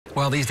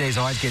Well, these days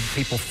always get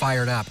people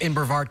fired up. In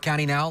Brevard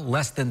County now,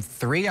 less than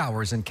 3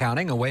 hours and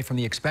counting away from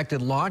the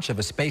expected launch of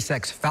a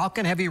Space-X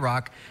Falcon Heavy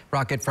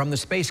Rocket from the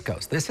Space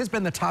Coast. This has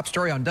been the top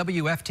story on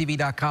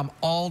WFTV.com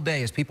all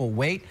day as people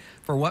wait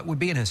for what would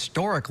be an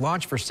historic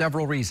launch for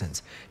several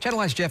reasons. Channel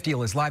 9's Jeff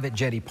Deal is live at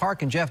Jetty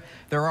Park. And Jeff,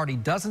 there are already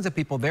dozens of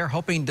people there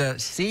hoping to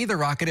see the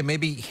rocket and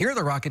maybe hear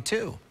the rocket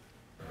too.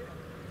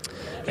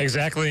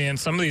 Exactly, and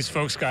some of these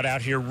folks got out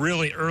here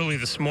really early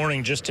this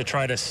morning just to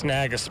try to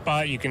snag a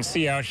spot. You can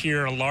see out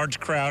here a large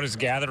crowd is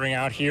gathering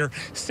out here,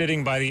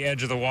 sitting by the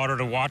edge of the water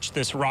to watch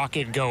this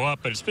rocket go up.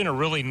 But it's been a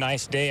really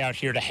nice day out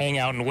here to hang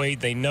out and wait.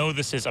 They know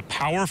this is a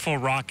powerful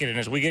rocket, and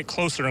as we get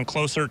closer and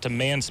closer to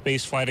manned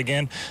spaceflight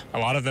again, a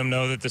lot of them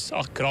know that this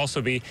could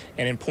also be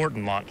an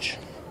important launch.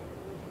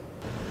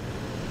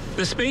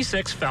 The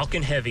Space-X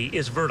Falcon Heavy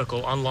is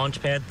vertical on Launch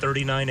Pad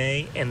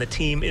 39A, and the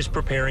team is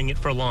preparing it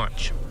for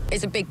launch.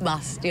 It's a big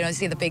must, you know,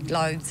 see the big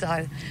load,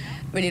 so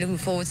really looking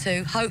forward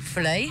to,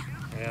 hopefully,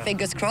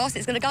 fingers crossed,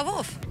 it's going to go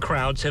off.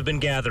 Crowds have been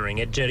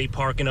gathering at Jetty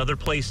Park and other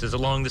places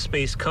along the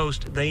Space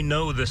Coast. They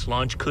know this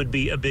launch could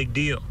be a big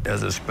deal.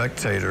 As a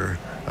spectator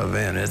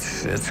event,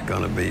 it's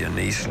going to be a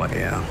nice,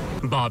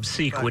 Bob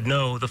Seek would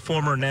know. The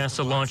former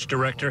NASA launch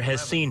director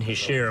has seen his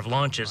share of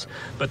launches,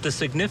 but the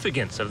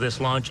significance of this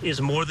launch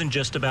is more than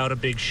just about a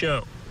big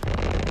show.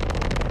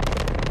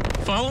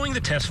 Following the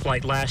test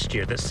flight last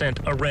year that sent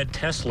a red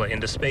Tesla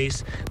into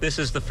space, this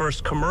is the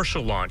first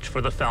commercial launch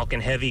for the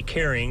Falcon Heavy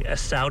carrying a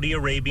Saudi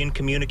Arabian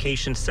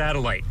communications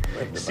satellite.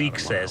 Seek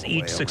says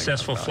each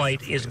successful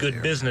flight is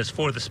good business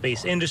for the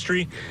space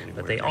industry,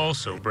 but they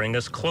also bring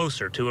us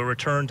closer to a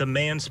return to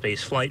manned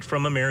space flight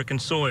from American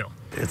soil.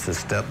 It's a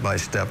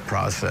step-by-step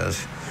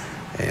process,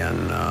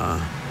 and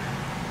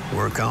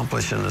we're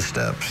accomplishing the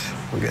steps.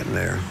 We're getting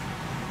there,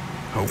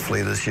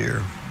 hopefully this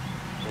year.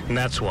 And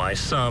that's why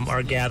some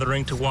are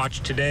gathering to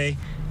watch today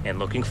and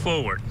looking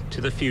forward to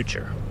the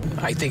future.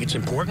 I think it's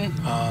important.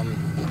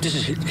 This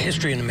is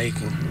history in the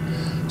making.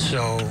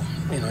 So,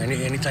 you know,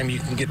 anytime you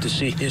can get to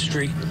see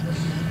history,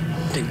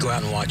 then go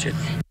out and watch it.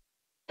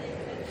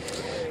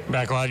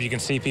 Back live, you can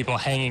see people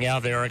hanging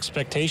out. There are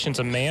expectations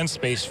a manned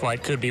space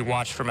flight could be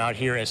watched from out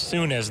here as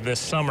soon as this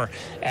summer.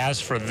 As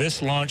for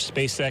this launch,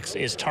 SpaceX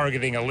is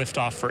targeting a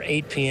liftoff for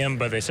 8 p.m.,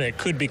 but they say it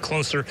could be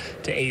closer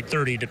to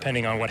 8:30,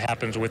 depending on what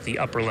happens with the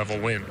upper-level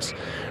winds.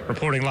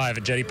 Reporting live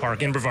at Jetty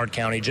Park in Brevard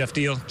County, Jeff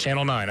Deal,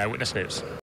 Channel 9 Eyewitness News.